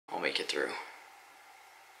make it through.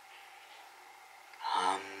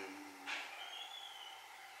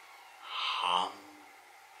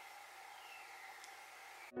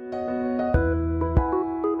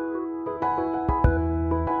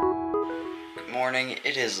 Good morning.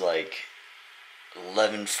 It is like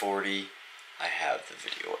 11:40. I have the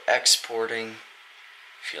video exporting,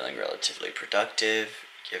 feeling relatively productive,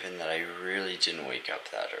 given that I really didn't wake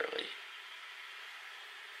up that early.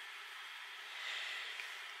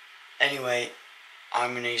 Anyway,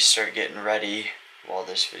 I'm gonna start getting ready while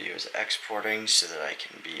this video is exporting so that I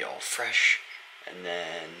can be all fresh, and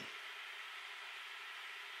then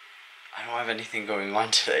I don't have anything going on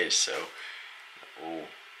today, so we'll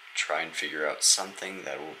try and figure out something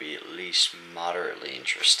that will be at least moderately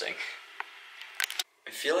interesting. I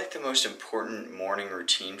feel like the most important morning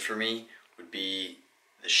routine for me would be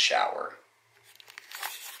the shower.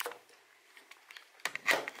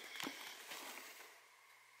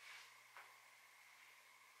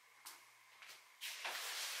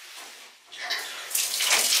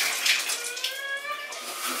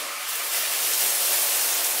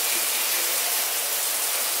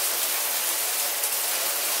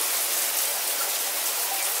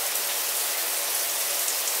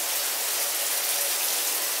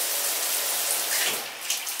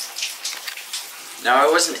 Now,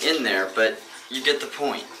 I wasn't in there, but you get the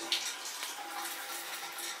point.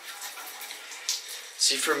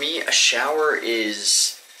 See, for me, a shower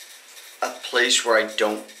is a place where I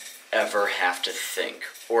don't ever have to think,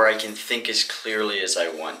 or I can think as clearly as I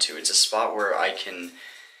want to. It's a spot where I can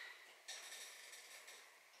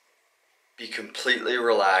be completely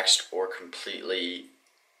relaxed or completely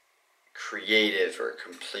creative or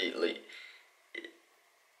completely...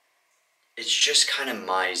 It's just kind of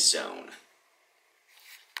my zone.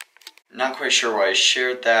 Not quite sure why I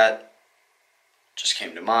shared that. Just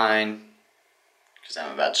came to mind because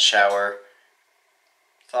I'm about to shower.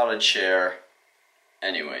 Thought I'd share.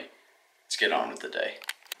 Anyway, let's get on with the day.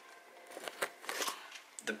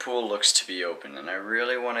 The pool looks to be open and I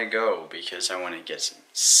really want to go because I want to get some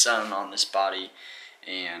sun on this body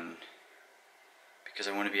and because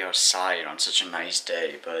I want to be outside on such a nice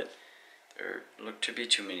day, but there look to be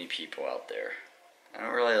too many people out there. I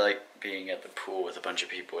don't really like being at the pool with a bunch of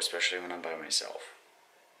people, especially when I'm by myself.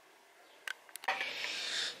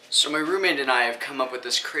 So my roommate and I have come up with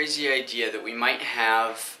this crazy idea that we might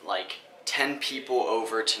have like 10 people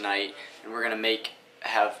over tonight, and we're gonna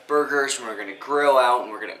have burgers, and we're gonna grill out, and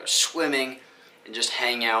we're gonna go swimming, and just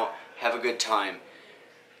hang out, have a good time.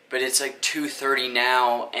 But it's like 2:30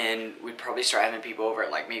 now, and we'd probably start having people over at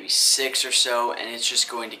like maybe 6 or so, and it's just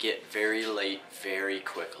going to get very late very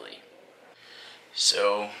quickly.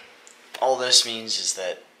 So, all this means is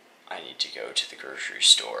that I need to go to the grocery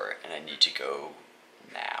store, and I need to go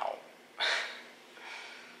now.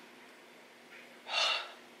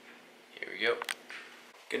 Here we go.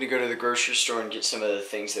 Gonna go to the grocery store and get some of the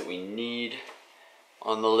things that we need.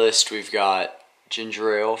 On the list, we've got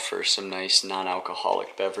ginger ale for some nice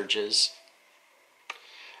non-alcoholic beverages,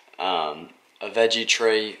 a veggie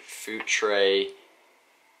tray, fruit tray,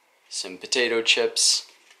 some potato chips,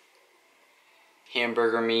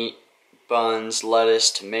 hamburger meat, buns,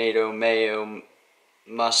 lettuce, tomato, mayo,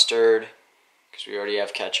 mustard, because we already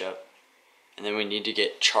have ketchup. And then we need to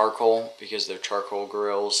get charcoal, because they're charcoal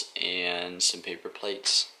grills, and some paper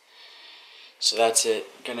plates. So that's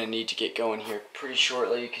it. Gonna need to get going here pretty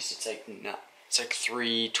shortly, because it's like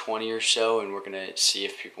 3:20 or so, and we're gonna see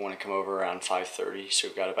if people want to come over around 5:30. So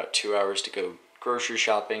we've got about 2 hours to go grocery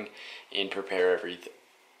shopping and prepare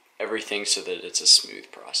everything so that it's a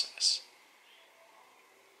smooth process.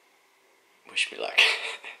 Wish me luck.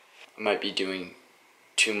 I might be doing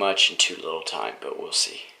too much in too little time, but we'll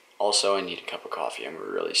see. Also, I need a cup of coffee. I'm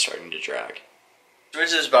really starting to drag. So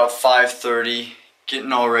it is about 5:30,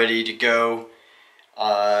 getting all ready to go.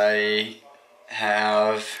 I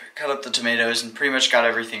have cut up the tomatoes and pretty much got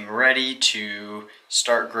everything ready to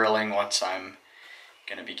start grilling once I'm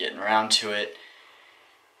gonna be getting around to it.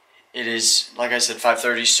 It is, like I said,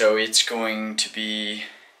 5:30, so it's going to be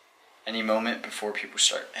any moment before people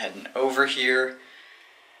start heading over here,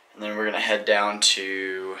 and then we're gonna head down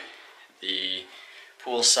to the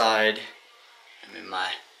poolside. I'm in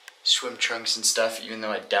my swim trunks and stuff, even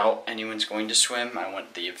though I doubt anyone's going to swim. I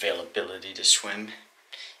want the availability to swim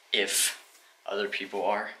if other people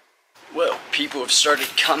are. Well, people have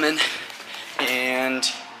started coming, and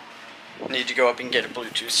I need to go up and get a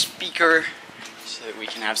Bluetooth speaker so that we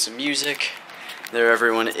can have some music. There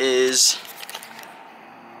everyone is.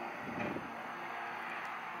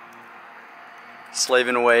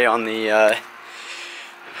 Slaving away on the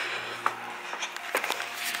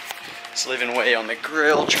slaving away on the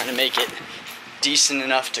grill, trying to make it decent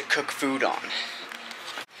enough to cook food on.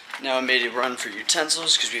 Now I made a run for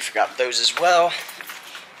utensils because we forgot those as well.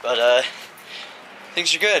 But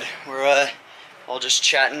things are good. We're all just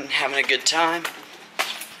chatting, having a good time.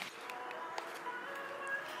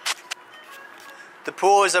 The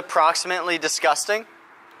pool is approximately disgusting.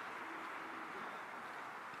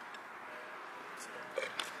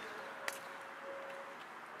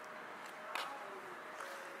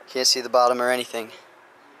 Can't see the bottom or anything.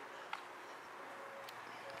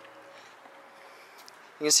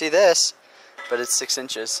 You can see this, but it's 6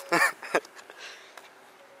 inches.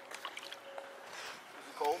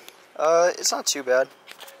 Cold? It's not too bad.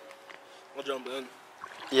 I'll jump in.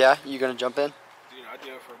 Yeah, you gonna jump in? Dude, I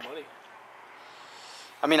do it for money.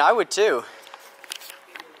 I mean, I would too.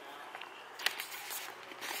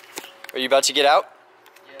 Are you about to get out?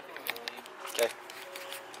 Yeah, I think I'm gonna leave. Okay.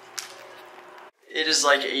 It is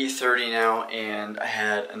like 8:30 now, and I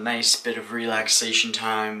had a nice bit of relaxation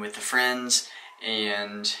time with the friends,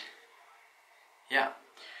 and yeah.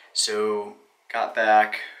 So, got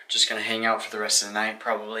back, just gonna hang out for the rest of the night,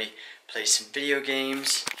 probably play some video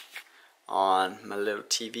games on my little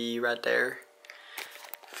TV right there.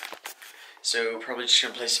 So, probably just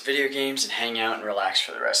gonna play some video games and hang out and relax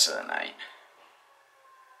for the rest of the night.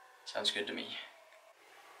 Sounds good to me.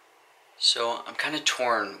 So I'm kind of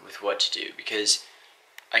torn with what to do because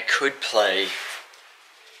I could play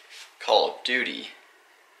Call of Duty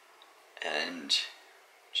and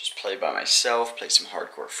just play by myself, play some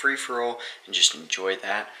hardcore free-for-all and just enjoy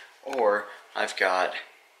that. Or I've got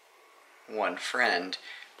one friend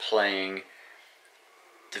playing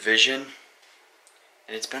Division,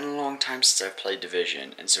 and it's been a long time since I've played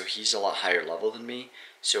Division, and so he's a lot higher level than me.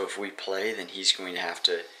 So if we play, then he's going to have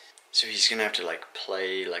to like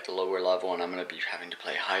play like lower level, and I'm gonna be having to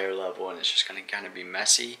play higher level, and it's just gonna kind of be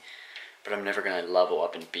messy. But I'm never gonna level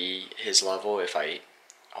up and be his level if I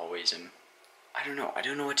always am. I don't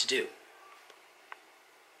know what to do.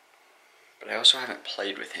 But I also haven't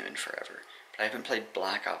played with him in forever. But I haven't played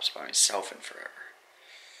Black Ops by myself in forever.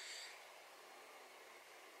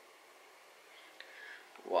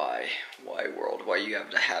 Why world? Why you have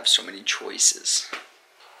to have so many choices?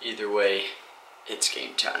 Either way, it's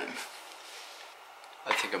game time.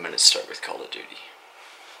 I think I'm gonna start with Call of Duty.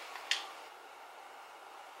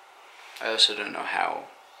 I also don't know how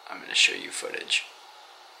I'm gonna show you footage.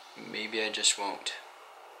 Maybe I just won't.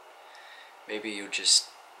 Maybe you'll just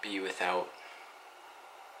be without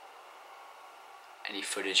any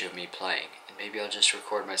footage of me playing, and maybe I'll just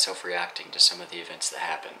record myself reacting to some of the events that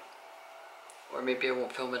happen. Or maybe I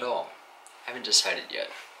won't film at all. I haven't decided yet.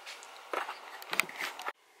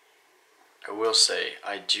 I will say,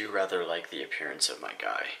 I do rather like the appearance of my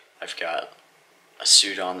guy. I've got a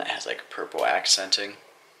suit on that has like purple accenting.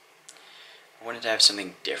 I wanted to have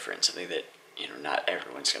something different, something that, you know, not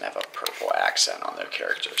everyone's gonna have a purple accent on their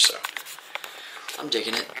character, so I'm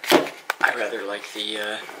digging it. I rather like the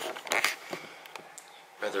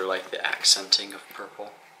accenting of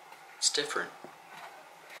purple. It's different.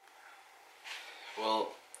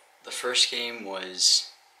 Well, the first game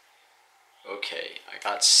was okay. I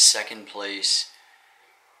got second place,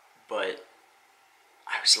 but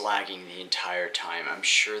I was lagging the entire time. I'm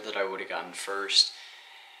sure that I would have gotten first,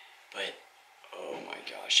 but oh my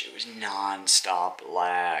gosh, it was non-stop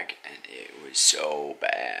lag, and it was so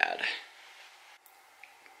bad.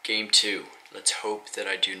 Game 2. Let's hope that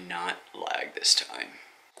I do not lag this time.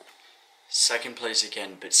 Second place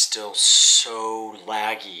again, but still so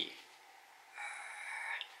laggy.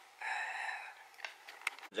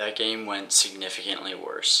 That game went significantly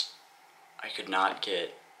worse. I could not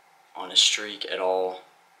get on a streak at all.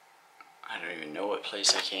 I don't even know what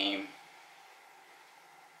place I came.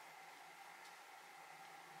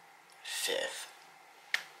 5th.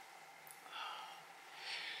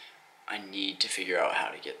 I need to figure out how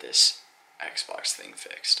to get this Xbox thing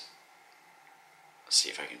fixed. Let's see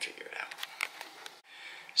if I can figure it out.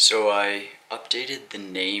 So I updated the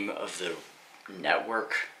name of the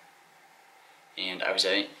network, and I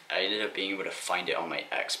ended up being able to find it on my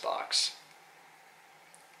Xbox.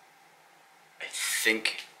 I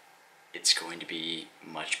think it's going to be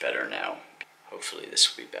much better now. Hopefully this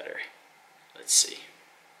will be better. Let's see.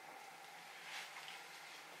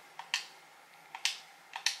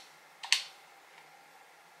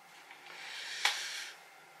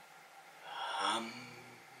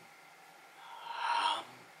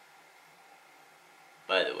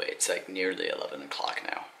 By the way, it's like nearly 11 o'clock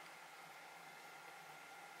now.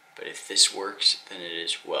 But if this works, then it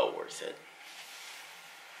is well worth it.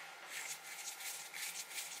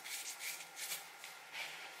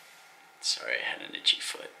 Sorry, I had an itchy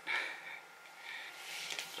foot.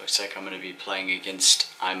 Looks like I'm going to be playing against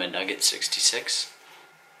I'm a Nugget 66.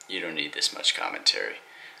 You don't need this much commentary.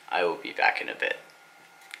 I will be back in a bit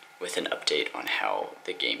with an update on how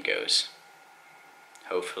the game goes.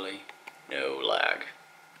 Hopefully, no lag.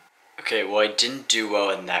 Okay, well, I didn't do well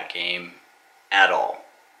in that game at all,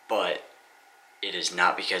 but it is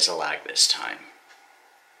not because of lag this time.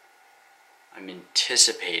 I'm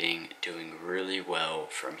anticipating doing really well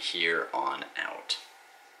from here on out.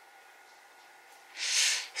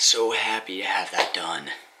 So happy to have that done.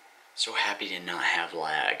 So happy to not have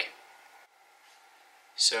lag.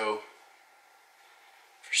 So,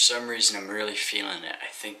 for some reason I'm really feeling it.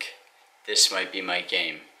 I think this might be my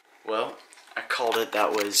game. Well, I called it.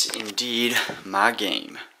 That was indeed my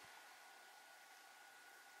game.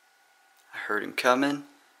 I heard him coming,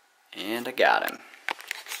 and I got him.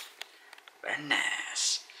 Very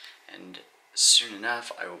nice. And soon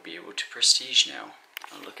enough, I will be able to prestige now.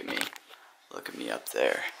 Oh, look at me. Look at me up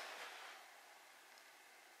there.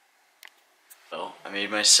 Well, I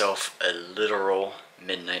made myself a literal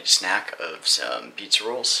midnight snack of some pizza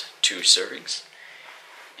rolls, 2 servings.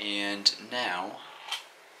 And now,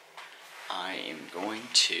 I am going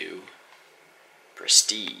to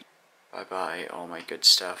prestige. Bye-bye, all my good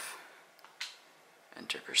stuff.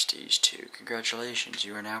 Enter prestige 2. Congratulations,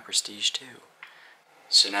 you are now prestige 2.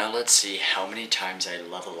 So now let's see how many times I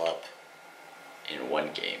level up in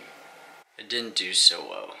one game. I didn't do so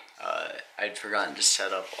well. I'd forgotten to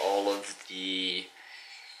set up all of the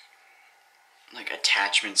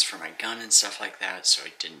attachments for my gun and stuff like that, so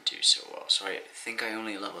I didn't do so well. So I think I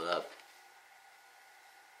only leveled up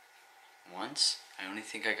once. I only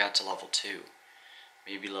think I got to level 2,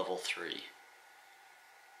 maybe level 3.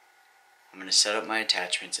 I'm going to set up my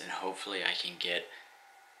attachments and hopefully I can get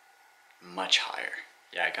much higher.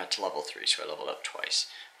 Yeah, I got to level 3, so I leveled up twice.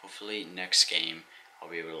 Hopefully next game I'll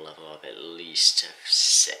be able to level up at least to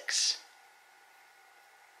 6.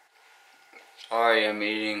 Sorry, I'm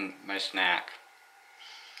eating my snack.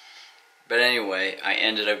 But anyway, I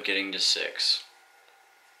ended up getting to 6.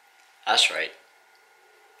 That's right.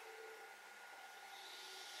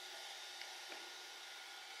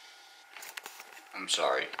 I'm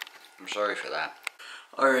sorry. I'm sorry for that.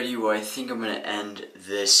 Alrighty, well, I think I'm going to end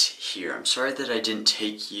this here. I'm sorry that I didn't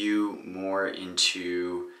take you more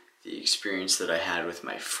into the experience that I had with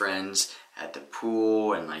my friends at the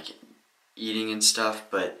pool and eating and stuff,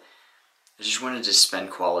 but I just wanted to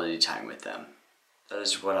spend quality time with them. That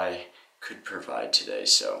is what I could provide today,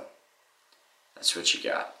 so that's what you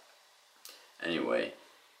got. Anyway,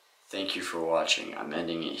 thank you for watching. I'm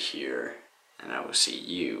ending it here, and I will see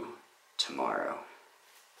you tomorrow.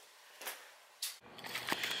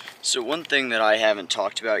 So one thing that I haven't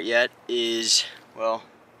talked about yet is, well,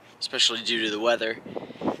 especially due to the weather,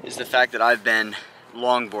 is the fact that I've been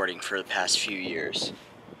longboarding for the past few years.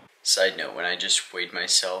 Side note, when I just weighed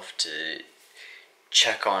myself to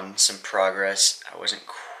check on some progress, I wasn't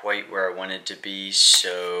quite where I wanted to be,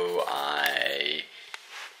 so I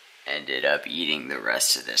ended up eating the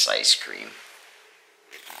rest of this ice cream.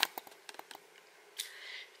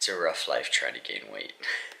 It's a rough life trying to gain weight.